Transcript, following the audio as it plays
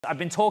I've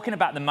been talking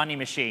about the money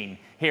machine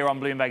here on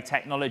Bloomberg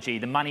Technology,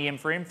 the money in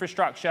for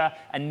infrastructure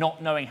and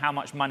not knowing how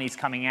much money's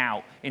coming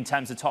out in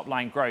terms of top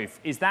line growth.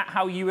 Is that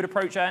how you would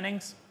approach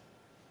earnings?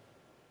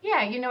 Yeah,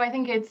 I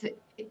think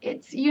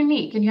it's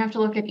unique, and you have to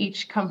look at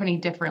each company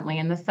differently.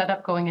 And the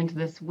setup going into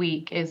this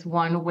week is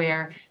one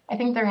where I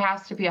think there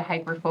has to be a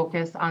hyper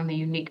focus on the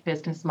unique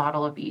business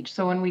model of each.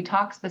 So when we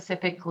talk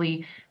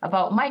specifically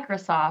about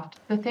Microsoft,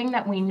 the thing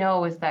that we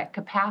know is that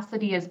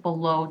capacity is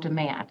below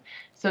demand.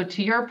 So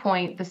to your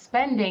point, the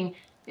spending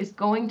is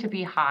going to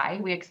be high.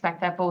 We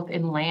expect that both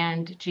in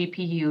land,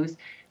 GPUs,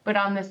 but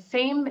on the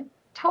same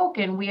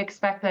token, we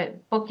expect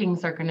that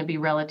bookings are going to be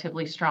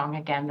relatively strong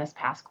again this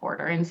past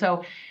quarter. And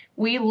so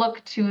we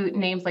look to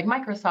names like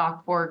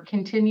Microsoft for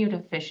continued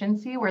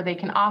efficiency where they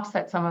can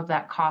offset some of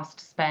that cost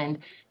spend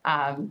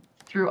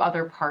through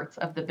other parts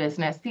of the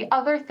business. The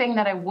other thing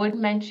that I would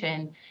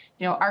mention,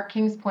 our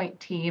Kings Point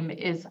team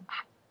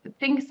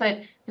thinks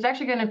that there's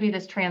actually going to be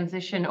this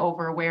transition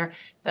over where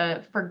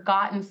the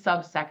forgotten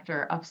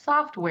subsector of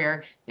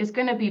software is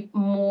going to be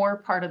more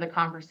part of the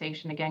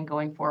conversation again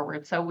going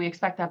forward. So we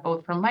expect that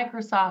both from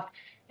Microsoft,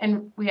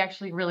 and we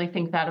actually really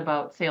think that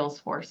about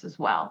Salesforce as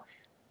well.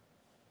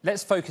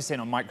 Let's focus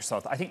in on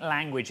Microsoft. I think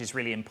language is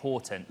really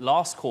important.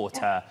 Last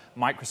quarter,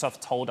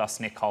 Microsoft told us,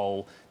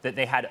 Nicole, that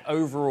they had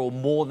overall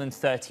more than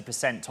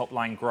 30%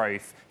 top-line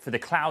growth for the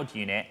cloud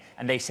unit,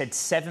 and they said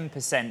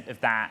 7% of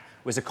that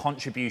was a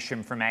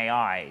contribution from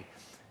AI.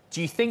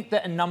 Do you think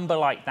that a number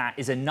like that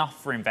is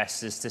enough for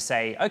investors to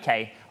say,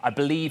 okay, I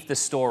believe the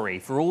story.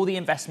 For all the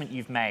investment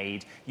you've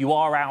made, you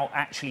are out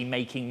actually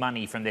making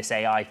money from this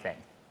AI thing?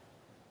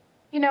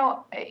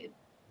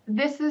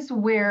 This is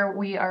where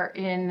we are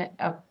in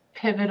a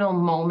pivotal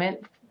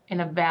moment in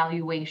a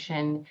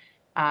valuation.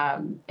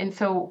 And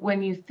so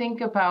when you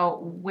think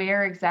about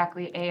where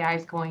exactly AI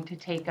is going to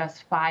take us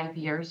 5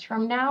 years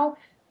from now,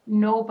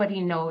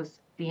 nobody knows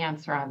the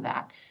answer on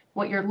that.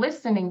 What you're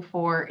listening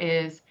for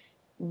is,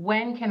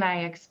 when can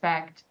I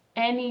expect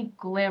any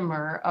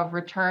glimmer of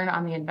return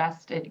on the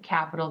invested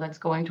capital that's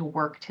going to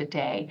work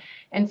today?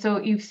 And so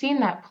you've seen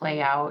that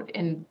play out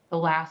in the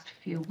last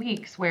few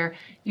weeks where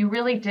you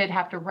really did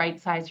have to right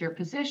size your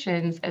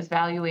positions as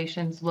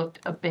valuations looked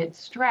a bit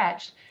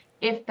stretched,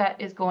 if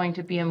that is going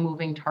to be a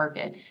moving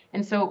target.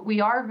 And so we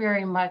are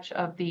very much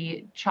of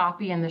the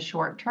choppy in the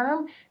short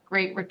term,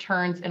 great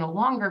returns in a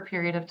longer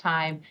period of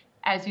time,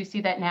 as you see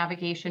that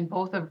navigation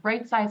both of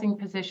right-sizing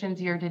positions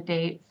year to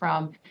date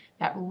from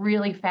that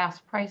really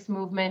fast price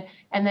movement,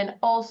 and then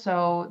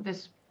also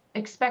this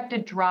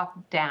expected drop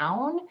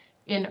down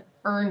in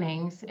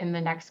earnings in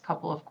the next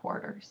couple of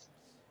quarters.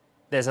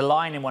 There's a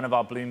line in one of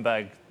our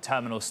Bloomberg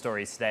terminal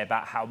stories today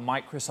about how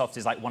Microsoft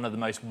is like one of the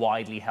most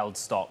widely held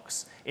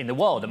stocks in the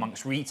world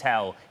amongst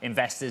retail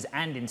investors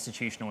and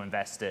institutional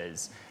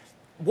investors.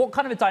 What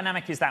kind of a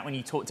dynamic is that when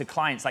you talk to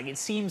clients? Like, it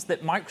seems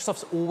that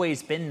Microsoft's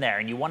always been there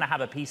and you want to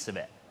have a piece of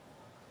it.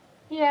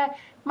 Yeah,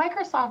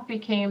 Microsoft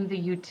became the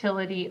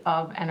utility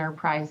of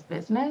enterprise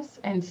business.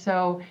 And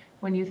so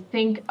when you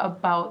think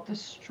about the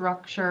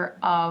structure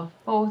of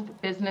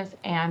both business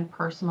and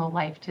personal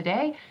life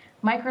today,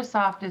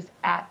 Microsoft is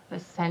at the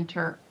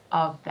center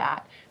of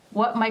that.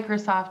 What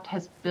Microsoft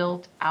has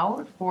built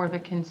out for the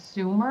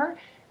consumer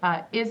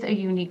is a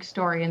unique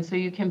story. And so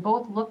you can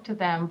both look to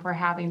them for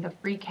having the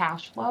free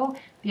cash flow,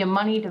 the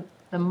money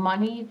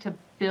to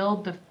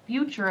build the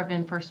future of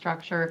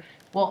infrastructure,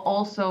 while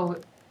also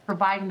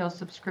providing those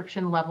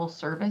subscription level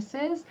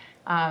services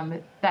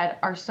that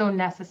are so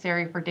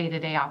necessary for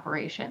day-to-day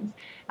operations.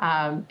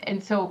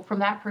 And so from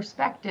that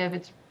perspective,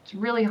 it's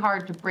really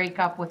hard to break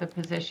up with a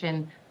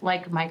position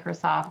like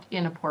Microsoft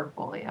in a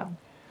portfolio.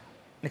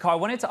 Nicole, I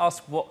wanted to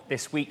ask what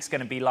this week's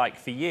going to be like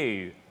for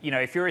you.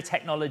 If you're a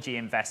technology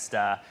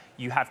investor,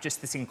 you have just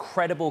this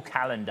incredible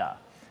calendar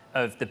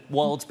of the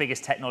world's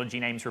biggest technology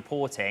names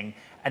reporting,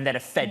 and then a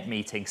Fed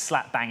meeting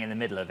slap bang in the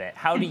middle of it.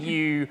 How do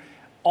you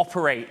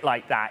operate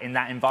like that in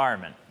that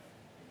environment?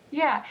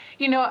 Yeah,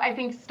 I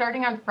think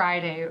starting on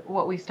Friday,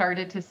 what we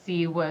started to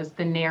see was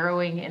the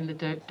narrowing in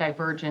the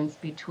divergence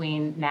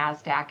between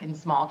NASDAQ and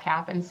small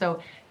cap. And so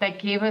that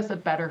gave us a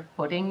better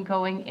footing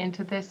going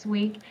into this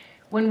week.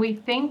 When we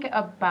think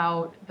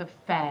about the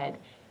Fed,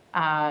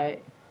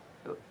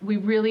 we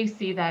really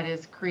see that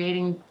as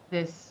creating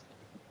this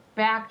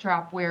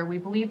backdrop where we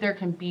believe there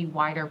can be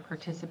wider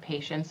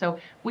participation. So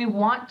we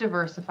want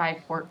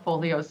diversified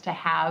portfolios to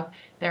have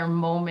their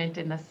moment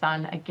in the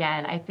sun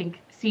again. I think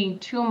seeing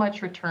too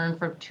much return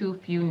from too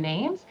few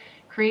names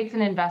creates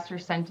an investor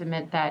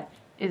sentiment that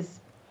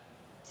is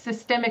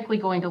systemically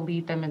going to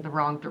lead them in the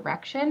wrong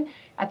direction.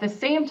 At the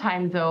same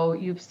time, though,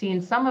 you've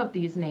seen some of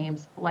these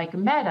names like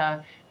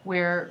Meta,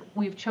 where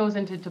we've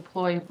chosen to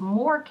deploy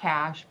more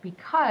cash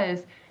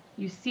because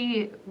you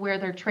see where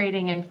they're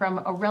trading, and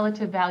from a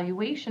relative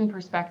valuation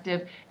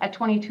perspective, at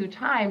 22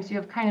 times, you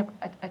have kind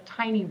of a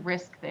tiny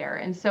risk there.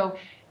 And so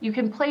you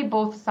can play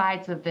both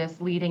sides of this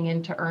leading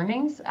into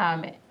earnings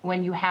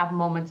when you have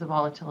moments of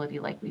volatility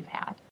like we've had.